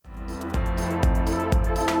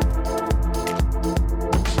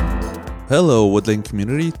Hello, Woodlane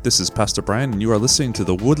community. This is Pastor Brian, and you are listening to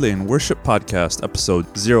the Woodlane Worship Podcast, episode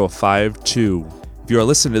 052. If you are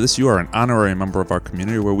listening to this, you are an honorary member of our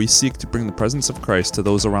community where we seek to bring the presence of Christ to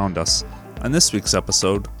those around us. On this week's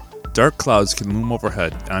episode, dark clouds can loom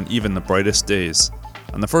overhead on even the brightest days.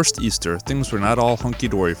 On the first Easter, things were not all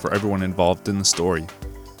hunky-dory for everyone involved in the story.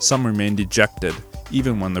 Some remained dejected,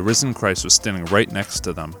 even when the risen Christ was standing right next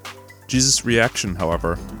to them. Jesus' reaction,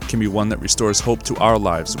 however, can be one that restores hope to our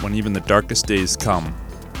lives when even the darkest days come.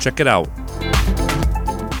 Check it out.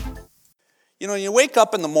 You know, you wake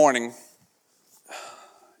up in the morning,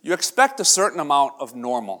 you expect a certain amount of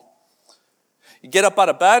normal. You get up out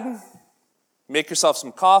of bed, make yourself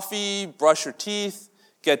some coffee, brush your teeth,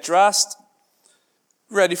 get dressed,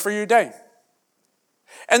 ready for your day.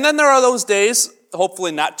 And then there are those days,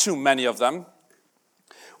 hopefully not too many of them,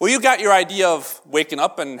 where you got your idea of waking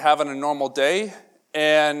up and having a normal day,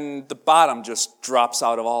 and the bottom just drops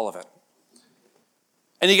out of all of it.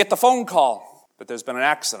 And you get the phone call that there's been an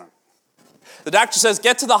accident. The doctor says,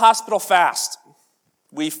 get to the hospital fast.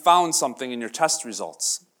 We found something in your test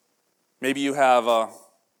results. Maybe you have a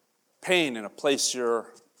pain in a place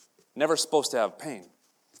you're never supposed to have pain.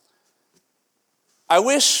 I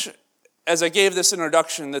wish, as I gave this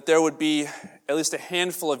introduction, that there would be at least a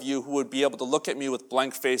handful of you who would be able to look at me with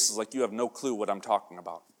blank faces like you have no clue what I'm talking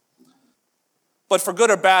about. But for good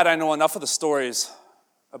or bad, I know enough of the stories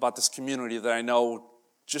about this community that I know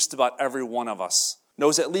just about every one of us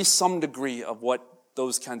knows at least some degree of what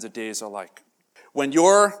those kinds of days are like. When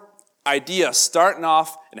your idea starting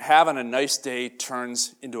off and having a nice day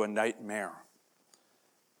turns into a nightmare.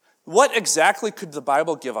 What exactly could the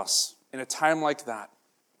Bible give us in a time like that?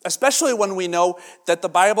 Especially when we know that the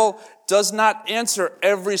Bible does not answer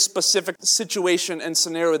every specific situation and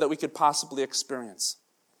scenario that we could possibly experience.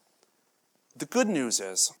 The good news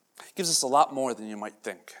is, it gives us a lot more than you might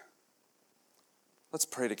think. Let's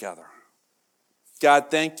pray together. God,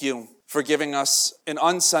 thank you for giving us an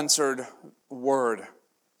uncensored word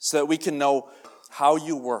so that we can know how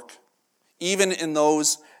you work, even in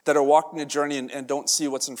those that are walking a journey and don't see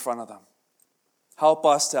what's in front of them. Help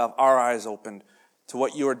us to have our eyes opened to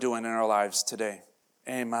what you are doing in our lives today.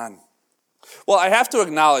 Amen. Well, I have to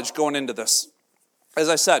acknowledge going into this, as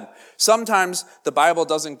I said, sometimes the Bible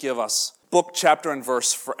doesn't give us book, chapter, and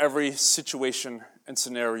verse for every situation and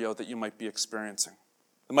scenario that you might be experiencing.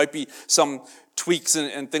 There might be some tweaks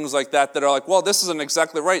and things like that are like, well, this isn't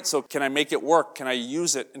exactly right, so can I make it work? Can I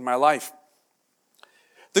use it in my life?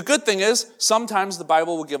 The good thing is, sometimes the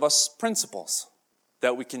Bible will give us principles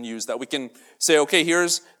that we can use, that we can say, okay,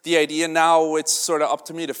 here's the idea. Now it's sort of up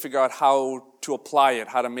to me to figure out how to apply it,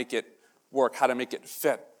 how to make it work, how to make it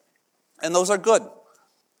fit. And those are good.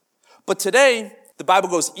 But today, the Bible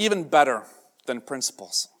goes even better than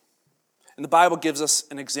principles. And the Bible gives us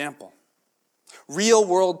an example. Real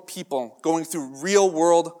world people going through real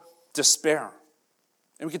world despair.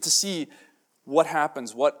 And we get to see what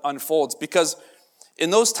happens, what unfolds. Because in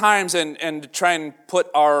those times, and to try and put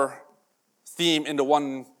our theme into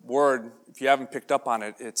one word, if you haven't picked up on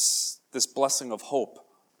it, it's this blessing of hope.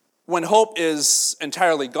 When hope is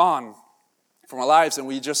entirely gone from our lives and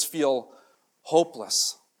we just feel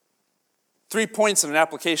hopeless. 3 points in an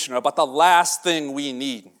application are about the last thing we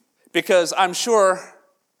need. Because I'm sure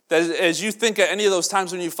that as you think of any of those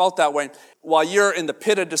times when you felt that way, while you're in the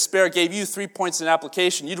pit of despair, gave you 3 points in an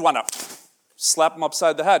application, you'd want to slap them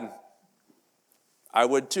upside the head. I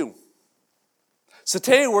would too. So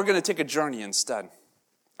today we're going to take a journey instead.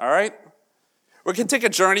 All right? We're going to take a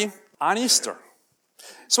journey on Easter.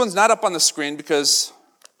 This one's not up on the screen because,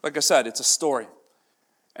 like I said, it's a story.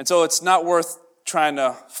 And so it's not worth trying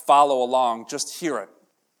to follow along. Just hear it.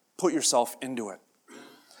 Put yourself into it.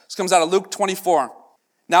 This comes out of Luke 24.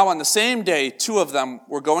 Now on the same day, 2 of them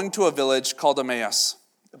were going to a village called Emmaus,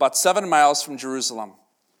 about 7 miles from Jerusalem,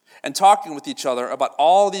 and talking with each other about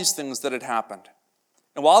all these things that had happened.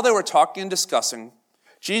 And while they were talking and discussing,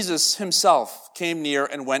 Jesus himself came near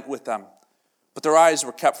and went with them, but their eyes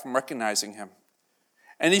were kept from recognizing him.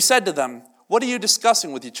 And he said to them, "What are you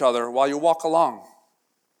discussing with each other while you walk along?"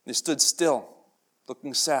 They stood still,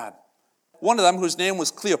 looking sad. One of them, whose name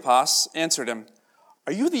was Cleopas, answered him,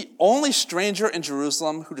 "Are you the only stranger in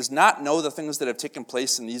Jerusalem who does not know the things that have taken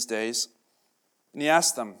place in these days?" And he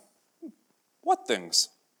asked them, "What things?"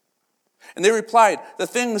 And they replied, "The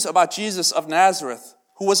things about Jesus of Nazareth,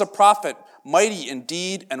 who was a prophet, mighty in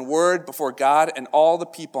deed and word before God and all the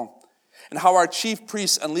people, and how our chief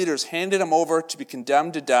priests and leaders handed him over to be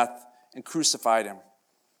condemned to death and crucified him.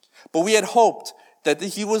 But we had hoped that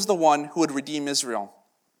he was the one who would redeem Israel.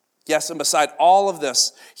 Yes, and beside all of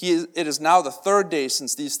this, it is now the 3rd day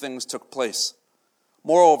since these things took place.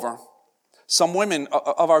 Moreover, Some women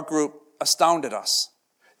of our group astounded us.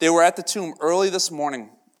 They were at the tomb early this morning,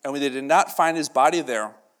 and when they did not find his body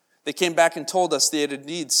there, they came back and told us they had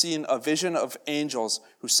indeed seen a vision of angels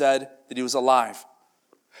who said that he was alive.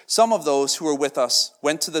 Some of those who were with us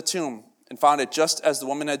went to the tomb and found it just as the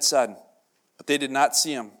woman had said, but they did not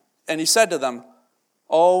see him. And he said to them,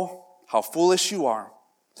 "Oh, how foolish you are,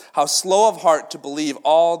 how slow of heart to believe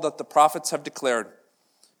all that the prophets have declared.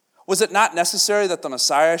 Was it not necessary that the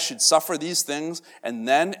Messiah should suffer these things and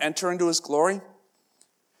then enter into his glory?"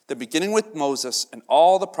 Then beginning with Moses and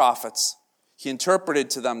all the prophets, he interpreted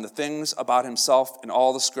to them the things about himself in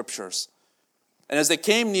all the scriptures. And as they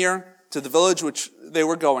came near to the village which they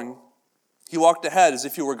were going, he walked ahead as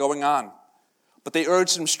if he were going on. But they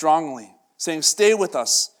urged him strongly, saying, "Stay with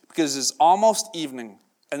us, because it is almost evening,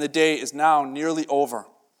 and the day is now nearly over."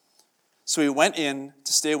 So he went in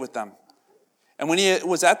to stay with them. And when he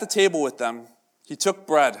was at the table with them, he took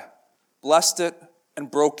bread, blessed it, and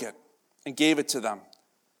broke it, and gave it to them.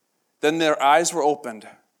 Then their eyes were opened,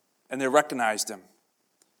 and they recognized him,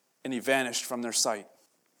 and he vanished from their sight.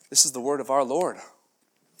 This is the word of our Lord.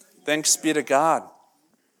 Thanks be to God.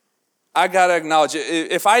 I got to acknowledge,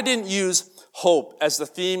 if I didn't use hope as the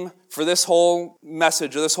theme for this whole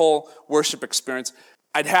message or this whole worship experience,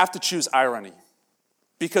 I'd have to choose irony,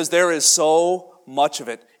 because there is so much of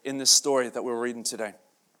it in this story that we're reading today.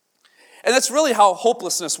 And that's really how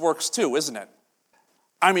hopelessness works too, isn't it?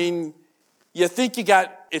 I mean, you think you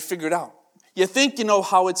got it figured out. You think you know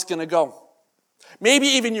how it's going to go. Maybe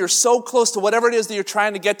even you're so close to whatever it is that you're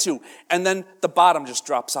trying to get to, and then the bottom just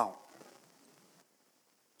drops out.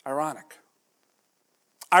 Ironic.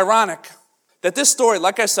 Ironic that this story,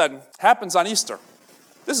 like I said, happens on Easter.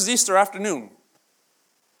 This is Easter afternoon.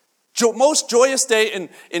 Most joyous day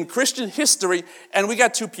in Christian history, and we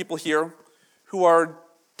got two people here who are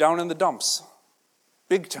down in the dumps.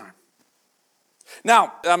 Big time.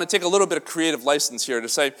 Now, I'm going to take a little bit of creative license here to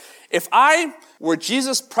say, if I were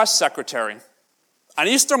Jesus' press secretary on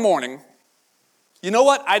Easter morning, you know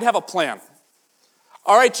what? I'd have a plan.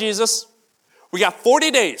 All right, Jesus, we got 40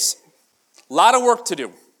 days. A lot of work to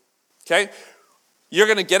do. Okay? You're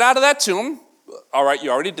going to get out of that tomb. All right, you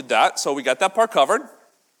already did that, so we got that part covered.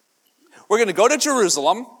 We're going to go to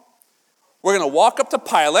Jerusalem. We're going to walk up to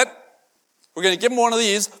Pilate. We're going to give him one of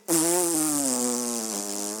these.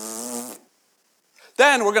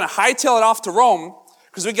 Then we're going to hightail it off to Rome,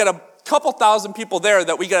 because we got a couple thousand people there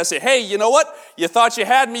that we got to say, "Hey, you know what? You thought you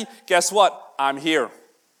had me. Guess what? I'm here.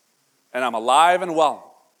 And I'm alive and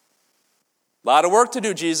well." A lot of work to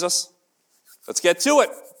do, Jesus. Let's get to it.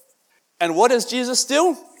 And what does Jesus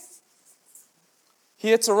do?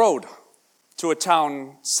 He hits a road to a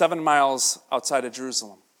town 7 miles outside of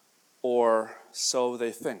Jerusalem. Or so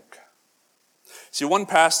they think. See, one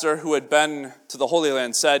pastor who had been to the Holy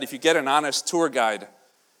Land said, if you get an honest tour guide,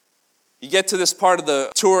 you get to this part of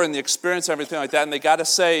the tour and the experience and everything like that, and they got to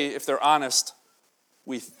say, if they're honest,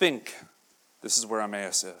 we think this is where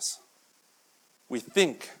Emmaus is. We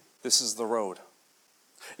think this is the road.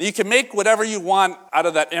 And you can make whatever you want out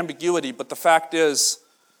of that ambiguity, but the fact is,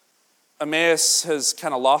 Emmaus has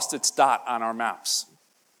kind of lost its dot on our maps.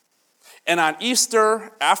 And on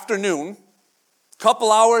Easter afternoon, a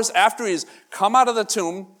couple hours after he's come out of the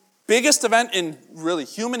tomb, biggest event in really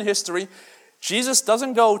human history, Jesus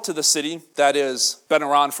doesn't go to the city that has been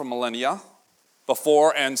around for millennia,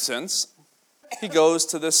 before and since. He goes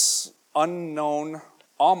to this unknown,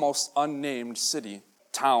 almost unnamed city,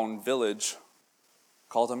 town, village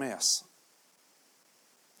called Emmaus.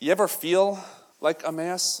 You ever feel like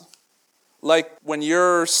Emmaus? Like when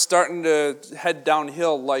you're starting to head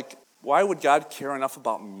downhill, like, why would God care enough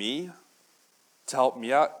about me to help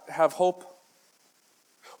me out have hope?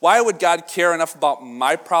 Why would God care enough about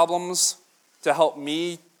my problems to help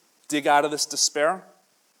me dig out of this despair?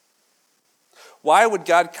 Why would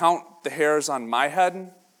God count the hairs on my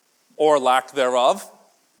head, or lack thereof?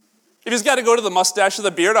 If he's got to go to the mustache or the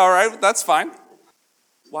beard, all right, that's fine.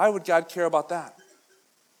 Why would God care about that?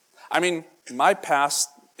 I mean, my past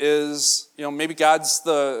is, maybe God's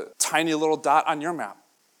the tiny little dot on your map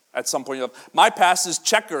at some point. My past is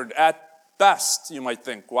checkered at best, you might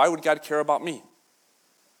think. Why would God care about me?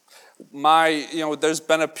 There's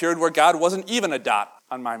been a period where God wasn't even a dot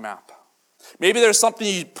on my map. Maybe there's something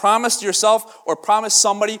you promised yourself or promised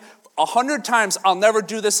somebody 100 times, I'll never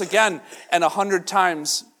do this again. And 100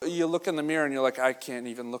 times you look in the mirror and you're like, I can't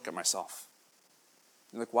even look at myself.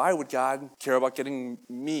 You're like, why would God care about giving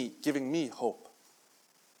me hope?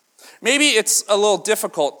 Maybe it's a little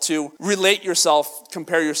difficult to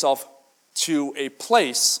compare yourself to a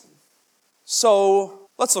place. So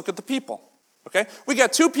let's look at the people. Okay? We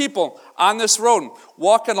got two people on this road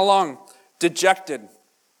walking along. dejected,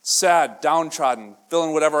 sad, downtrodden, fill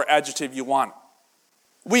in whatever adjective you want.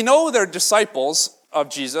 We know they're disciples of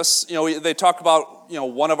Jesus. They talk about,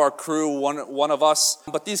 one of our crew, one of us,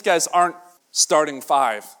 but these guys aren't starting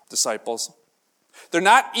 5 disciples. They're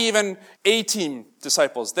not even A-team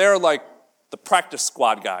disciples. They're like the practice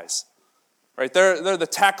squad guys, right? They're the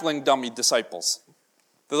tackling dummy disciples.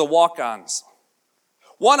 They're the walk-ons.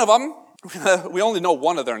 One of them, we only know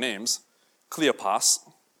one of their names, Cleopas.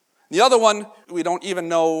 The other one, we don't even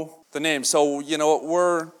know the name. So,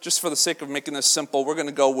 we're, just for the sake of making this simple, we're going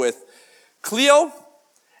to go with Cleo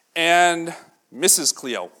and Mrs.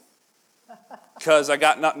 Cleo, because I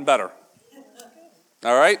got nothing better.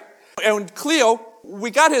 All right? And Cleo, we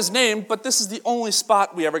got his name, but this is the only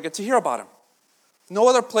spot we ever get to hear about him. No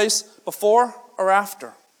other place before or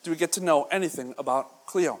after do we get to know anything about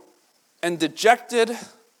Cleo. And dejected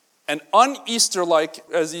and un-Easter-like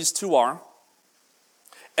as these two are,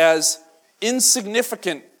 as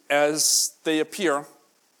insignificant as they appear,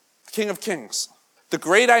 the King of Kings, the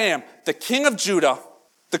great I am, the King of Judah,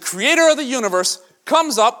 the creator of the universe,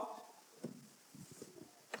 comes up,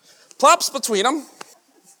 plops between them.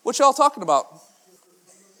 What y'all talking about?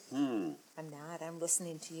 I'm not. I'm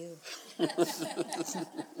listening to you.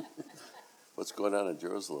 What's going on in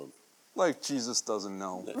Jerusalem? Like Jesus doesn't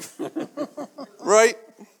know. Right?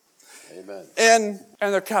 Amen. And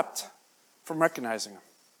they're kept from recognizing him.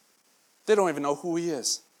 They don't even know who he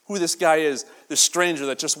is, who this guy is, this stranger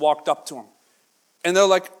that just walked up to him. And they're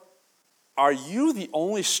like, are you the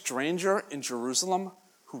only stranger in Jerusalem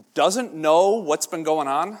who doesn't know what's been going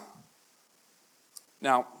on?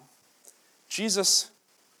 Now, Jesus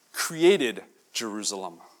created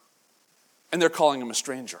Jerusalem, and they're calling him a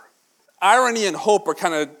stranger. Irony and hope are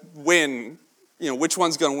kind of which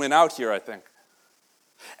one's going to win out here, I think.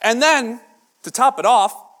 And then, to top it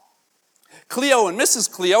off, Cleo and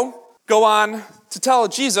Mrs. Cleo go on to tell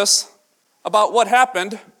Jesus about what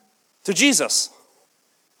happened to Jesus.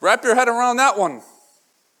 Wrap your head around that one.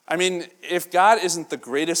 I mean, if God isn't the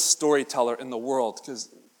greatest storyteller in the world, because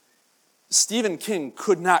Stephen King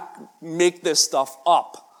could not make this stuff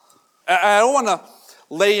up. I don't want to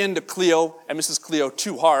lay into Cleo and Mrs. Cleo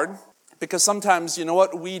too hard, because sometimes,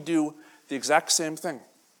 we do the exact same thing.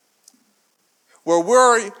 Where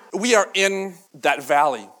we are in that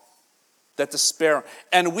valley, that despair,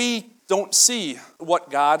 and we don't see what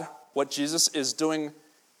Jesus is doing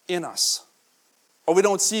in us. Or we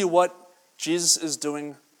don't see what Jesus is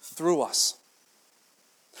doing through us.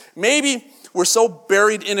 Maybe we're so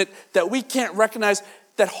buried in it that we can't recognize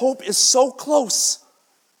that hope is so close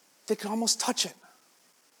they can almost touch it.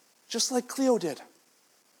 Just like Cleo did.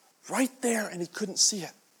 Right there, and he couldn't see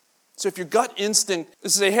it. So if your gut instinct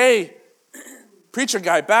is to say, hey, preacher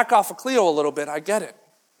guy, back off of Cleo a little bit, I get it.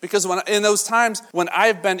 Because in those times when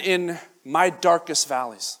I've been in my darkest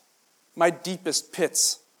valleys, my deepest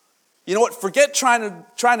pits, you know what? Forget trying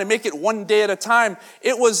to make it one day at a time.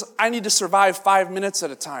 It was, I need to survive 5 minutes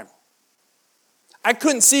at a time. I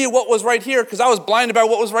couldn't see what was right here because I was blinded by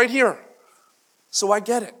what was right here. So I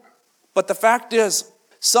get it. But the fact is,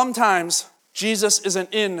 sometimes Jesus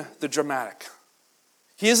isn't in the dramatic.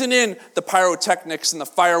 He isn't in the pyrotechnics and the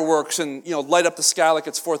fireworks and, light up the sky like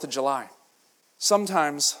it's 4th of July.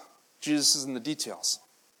 Sometimes Jesus is in the details.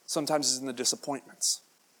 Sometimes he's in the disappointments.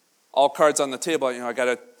 All cards on the table, I got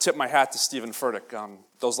to tip my hat to Stephen Furtick.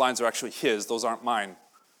 Those lines are actually his. Those aren't mine.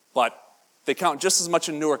 But they count just as much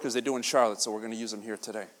in Newark as they do in Charlotte, so we're going to use them here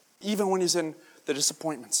today. Even when he's in the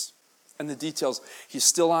disappointments and the details, he's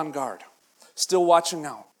still on guard, still watching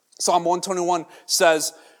out. Psalm 121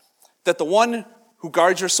 says that the one who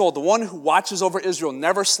guards your soul, the one who watches over Israel,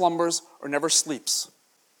 never slumbers or never sleeps.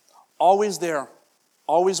 Always there,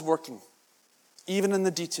 always working, even in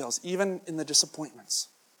the details, even in the disappointments.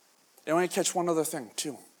 And I want to catch one other thing,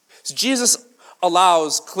 too. So Jesus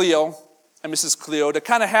allows Cleo and Mrs. Cleo to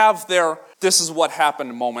kind of have their this is what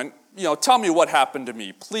happened moment. Tell me what happened to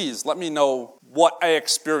me. Please let me know what I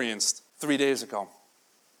experienced 3 days ago.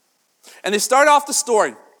 And they start off the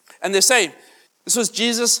story, and they say, this was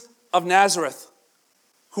Jesus of Nazareth,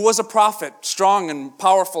 who was a prophet, strong and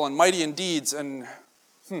powerful and mighty in deeds. And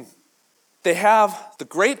they have the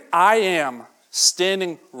great I am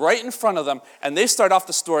standing right in front of them, and they start off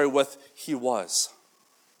the story with, he was.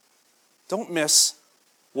 Don't miss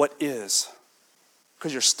what is,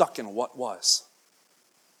 because you're stuck in what was.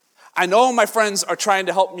 I know my friends are trying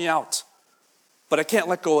to help me out, but I can't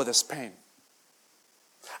let go of this pain.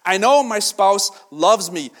 I know my spouse loves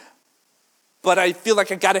me, but I feel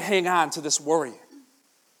like I got to hang on to this worry.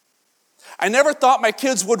 I never thought my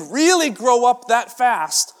kids would really grow up that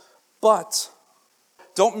fast, but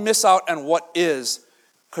don't miss out on what is,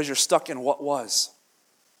 because you're stuck in what was.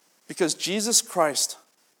 Because Jesus Christ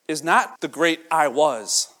is not the great I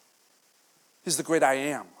was. He's the great I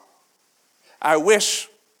am. I was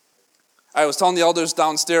telling the elders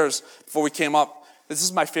downstairs before we came up, this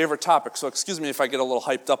is my favorite topic, so excuse me if I get a little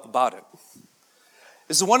hyped up about it.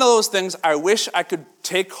 This is one of those things I wish I could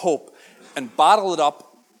take hope and bottle it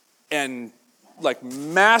up and like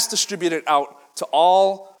mass distribute it out to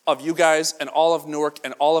all of you guys and all of Newark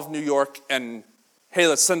and all of New York, and hey,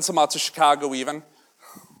 let's send some out to Chicago even.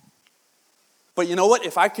 But you know what?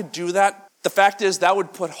 If I could do that, the fact is that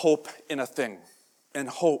would put hope in a thing. And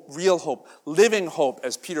hope, real hope, living hope,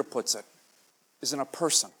 as Peter puts it, is in a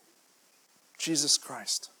person, Jesus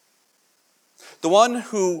Christ. The one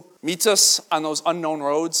who meets us on those unknown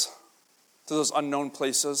roads, to those unknown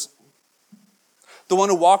places. The one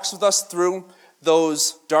who walks with us through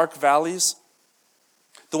those dark valleys.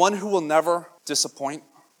 The one who will never disappoint,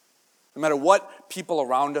 no matter what people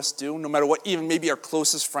around us do, no matter what even maybe our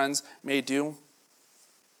closest friends may do.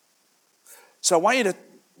 So I want you to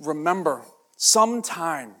remember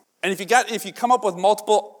sometime, and if you come up with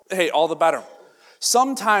multiple, hey, all the better.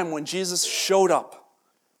 Sometime when Jesus showed up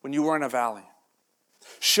when you were in a valley,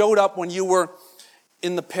 showed up when you were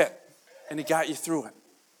in the pit, and he got you through it.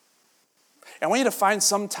 And I want you to find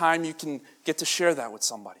some time you can get to share that with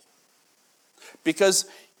somebody. Because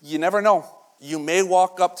you never know. You may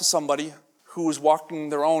walk up to somebody who is walking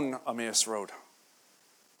their own Emmaus road.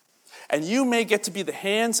 And you may get to be the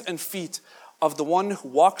hands and feet of the one who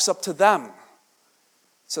walks up to them.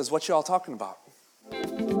 Says, what you all talking about?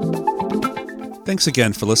 Thanks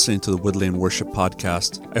again for listening to the Wood Lane Worship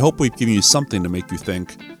Podcast. I hope we've given you something to make you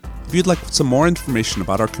think. If you'd like some more information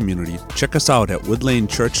about our community, check us out at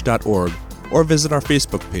woodlanechurch.org or visit our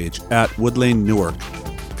Facebook page at Woodlane Newark.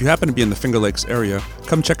 If you happen to be in the Finger Lakes area,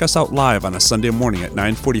 come check us out live on a Sunday morning at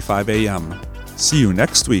 9:45 a.m. See you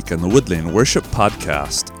next week on the Wood Lane Worship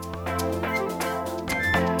Podcast.